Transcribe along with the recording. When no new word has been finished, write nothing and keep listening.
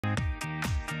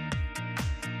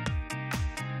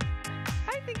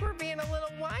being a little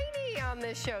whiny on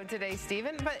this show today,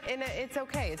 Stephen, but it's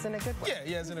okay. It's in a good way.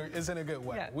 Yeah, it's in a good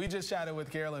way. Yeah. We just chatted with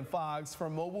Carolyn Fox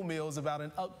from Mobile Meals about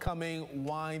an upcoming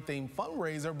wine-themed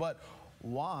fundraiser, but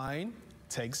wine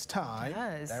takes time. It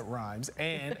does. That rhymes,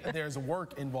 and there's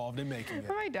work involved in making it.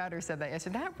 My daughter said that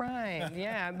yesterday. That rhymed,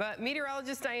 yeah. But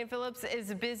meteorologist Diane Phillips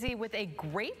is busy with a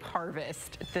grape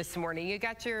harvest this morning. You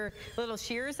got your little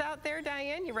shears out there,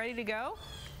 Diane? You ready to go?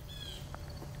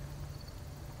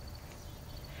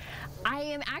 I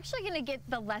am actually going to get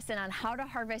the lesson on how to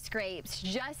harvest grapes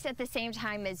just at the same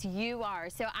time as you are.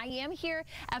 So I am here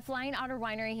at Flying Otter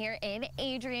Winery here in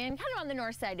Adrian, kind of on the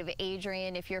north side of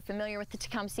Adrian, if you're familiar with the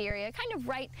Tecumseh area, kind of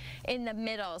right in the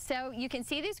middle. So you can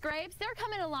see these grapes. They're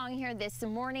coming along here this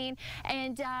morning.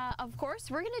 And of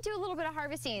course, we're going to do a little bit of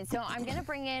harvesting. So I'm going to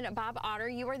bring in Bob Otter.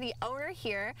 You are the owner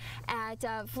here at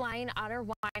Flying Otter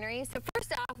Winery. So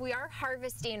first off, we are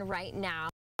harvesting right now.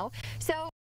 So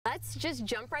let's just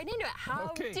jump right into it.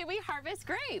 How do we harvest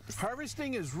grapes?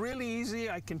 Harvesting is really easy.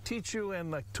 I can teach you in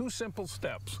like 2 simple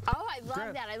steps. Oh, I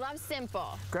love that. I love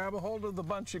simple. Grab a hold of the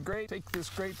bunch of grapes, take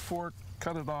this grape fork,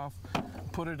 cut it off,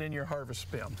 put it in your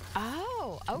harvest bin.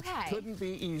 Oh, okay. Couldn't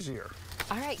be easier.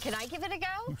 All right, can I give it a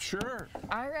go? Sure.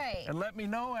 All right. And let me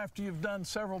know after you've done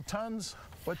several tons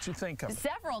what you think of it.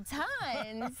 Several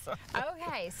tons?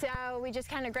 Okay, so we just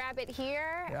kind of grab it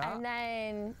here and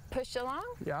then push along?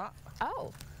 Yeah.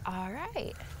 Oh, all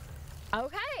right.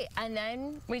 Okay, and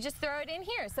then we just throw it in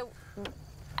here. So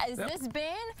is this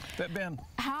bin? That bin.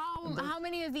 How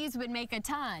many of these would make a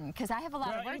ton? Because I have a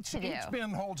lot of work to do. Each bin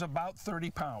holds about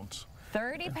 30 pounds.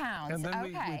 30 pounds, and then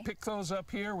we pick those up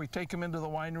here, we take them into the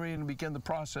winery and begin the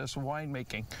process of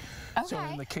winemaking. Okay. So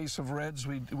in the case of reds,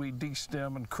 we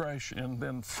de-stem and crush and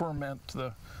then ferment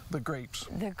the grapes.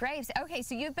 The grapes. Okay,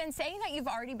 so you've been saying that you've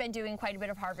already been doing quite a bit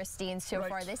of harvesting so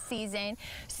far this season.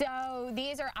 So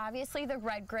these are obviously the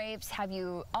red grapes. Have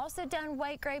you also done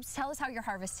white grapes? Tell us how your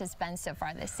harvest has been so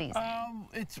far this season.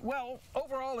 Well,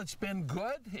 overall it's been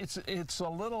good. It's a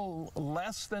little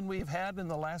less than we've had in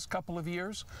the last couple of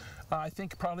years. I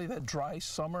think probably that dry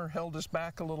summer held us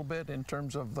back a little bit in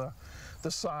terms of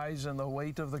the size and the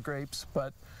weight of the grapes,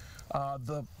 but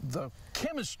the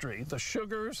chemistry, the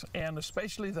sugars, and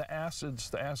especially the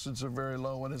acids are very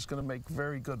low, and it's going to make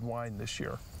very good wine this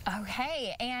year.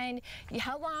 Okay, and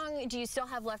how long do you still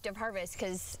have left of harvest?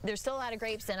 Because there's still a lot of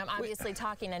grapes, and I'm obviously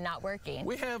talking and not working.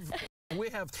 We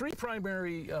have 3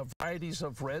 primary varieties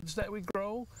of reds that we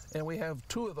grow, and we have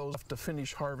 2 of those to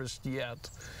finish harvest yet.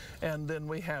 And then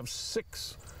we have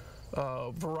 6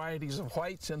 varieties of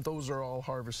whites, and those are all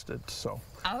harvested. So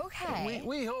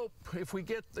we hope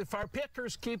if our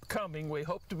pickers keep coming, we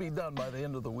hope to be done by the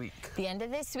end of the week. The end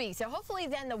of this week. So hopefully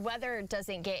then the weather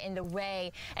doesn't get in the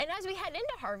way. And as we head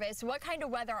into harvest, what kind of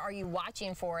weather are you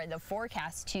watching for in the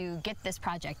forecast to get this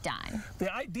project done?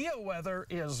 The ideal weather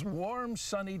is warm,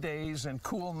 sunny days and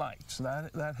cool nights.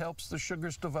 That helps the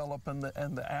sugars develop and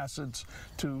the acids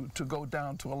to go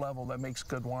down to a level that makes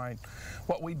good wine.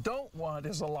 What we don't want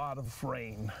is a lot of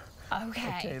rain.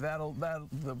 Okay.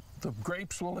 The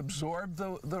grapes will absorb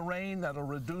the rain. That'll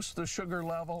reduce the sugar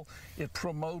level. It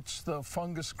promotes the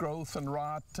fungus growth and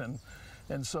rot,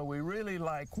 and so we really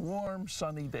like warm,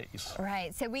 sunny days.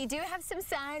 Right, so we do have some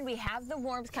sun, we have the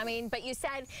warmth coming, but you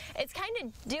said it's kind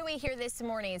of dewy here this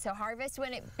morning, so harvest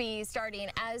wouldn't be starting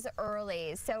as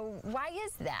early. So why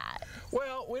is that?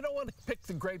 Well, we don't want to pick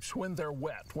the grapes when they're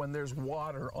wet, when there's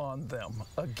water on them.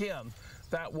 Again,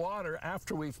 that water,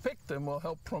 after we've picked them, will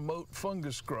help promote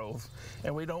fungus growth,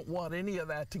 and we don't want any of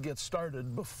that to get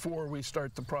started before we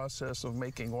start the process of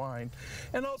making wine.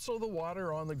 And also the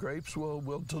water on the grapes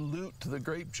will dilute the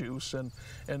grape juice and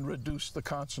reduce the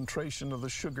concentration of the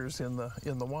sugars in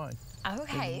the wine.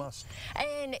 Okay. In the must.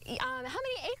 And how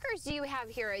many acres do you have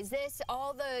here? Is this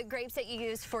all the grapes that you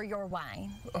use for your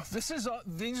wine?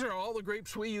 These are all the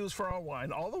grapes we use for our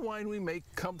wine. All the wine we make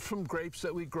comes from grapes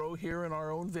that we grow here in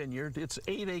our own vineyard. It's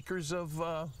 8 acres of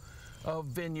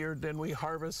vineyard, and we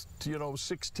harvest,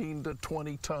 16 to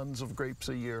 20 tons of grapes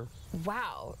a year.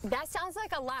 Wow, that sounds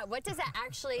like a lot. What does that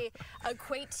actually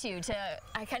equate to?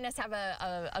 I kind of have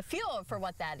a feel for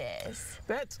what that is.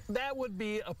 That would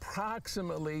be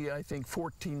approximately, I think,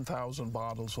 14,000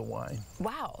 bottles of wine.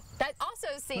 Wow, that also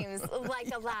seems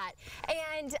like a lot.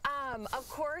 And of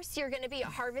course, you're going to be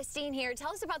harvesting here.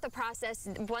 Tell us about the process.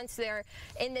 Once they're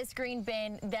in this green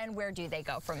bin, then where do they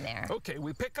go from there? Okay,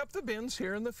 we pick up the bins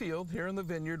here in the field, here in the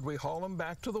vineyard. We haul them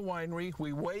back to the winery.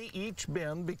 We weigh each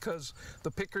bin because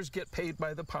the pickers get paid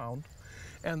by the pound.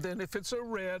 And then if it's a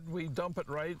red, we dump it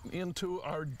right into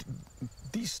our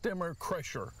destemmer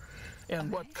crusher.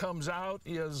 And what comes out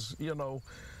is, you know,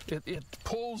 it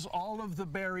pulls all of the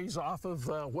berries off of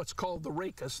what's called the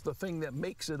rachis, the thing that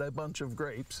makes it a bunch of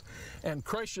grapes, and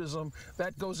crushes them.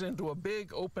 That goes into a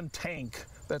big open tank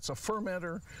that's a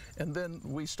fermenter, and then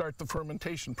we start the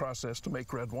fermentation process to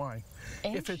make red wine.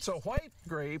 If it's a white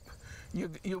grape,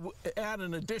 you add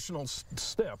an additional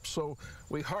step. So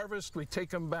we harvest, we take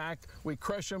them back, we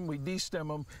crush them, we destem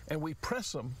them, and we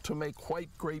press them to make white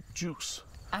grape juice.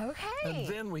 Okay. And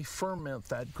then we ferment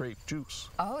that grape juice.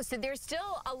 Oh, so there's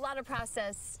still a lot of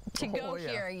process to go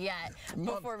here yet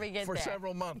before we get there. For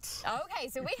several months. Okay,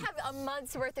 so we have a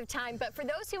month's worth of time, but for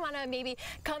those who want to maybe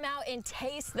come out and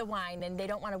taste the wine and they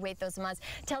don't want to wait those months,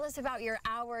 tell us about your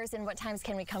hours and what times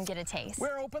can we come get a taste?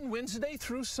 We're open Wednesday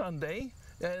through Sunday.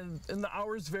 And the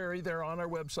hours vary. They're on our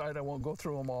website. I won't go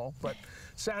through them all. But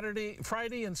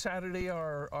Friday and Saturday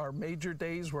are our major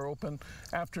days. We're open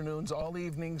afternoons, all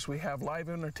evenings. We have live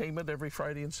entertainment every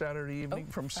Friday and Saturday evening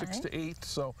from 6 to 8.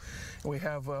 So we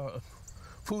have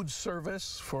food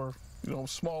service for, you know,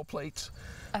 small plates.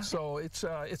 Okay. So it's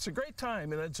a great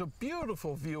time, and it's a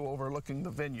beautiful view overlooking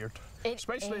the vineyard,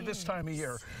 especially this time of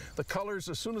year. The colors,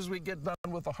 as soon as we get done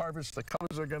with the harvest, the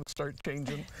colors are going to start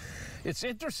changing. It's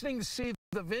interesting to see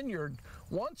the vineyard.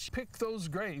 Once you pick those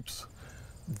grapes,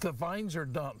 the vines are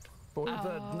done.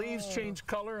 The leaves change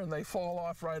color and they fall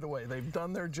off right away. They've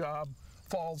done their job.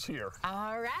 Fall's here.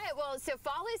 All right, well, so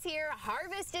fall is here.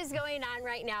 Harvest is going on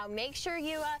right now. Make sure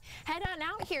you head on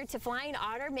out here to Flying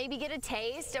Otter, maybe get a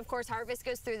taste. Of course, harvest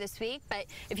goes through this week, but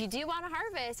if you do want to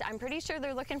harvest, I'm pretty sure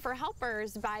they're looking for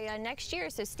helpers by next year.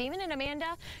 So Stephen and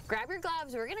Amanda, grab your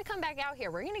gloves. We're going to come back out here.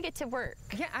 We're going to get to work.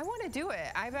 Yeah, I want to do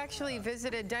it. I've actually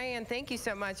visited, Diane, thank you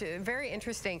so much. Very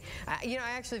interesting. You know,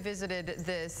 I actually visited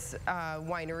this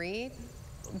winery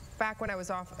back when I was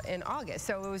off in August.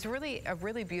 So it was really a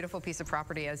really beautiful piece of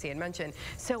property, as he had mentioned.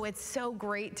 So it's so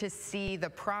great to see the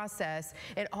process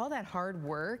and all that hard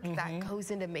work that goes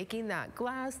into making that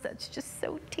glass that's just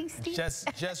so tasty. Just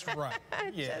right.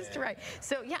 Yeah. Just right.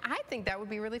 So yeah, I think that would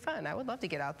be really fun. I would love to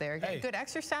get out there. Get good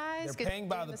exercise. They're paying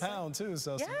by the pound too,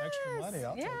 so some extra money.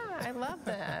 I'll take it. I love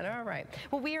that. All right.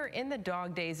 Well, we are in the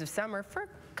dog days of summer for a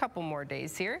couple more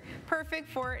days here. Perfect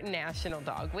for National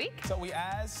Dog Week. So we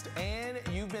asked, and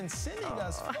you've been sending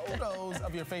us photos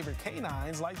of your favorite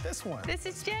canines like this one. This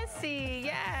is Jessie.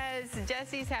 Yes,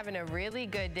 Jessie's having a really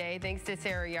good day. Thanks to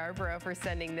Sarah Yarborough for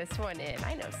sending this one in.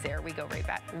 I know Sarah, we go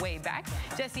way back.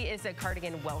 Jessie is a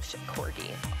Cardigan Welsh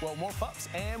Corgi. Well, more pups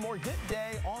and more Good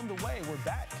Day on the way. We're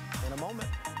back in a moment.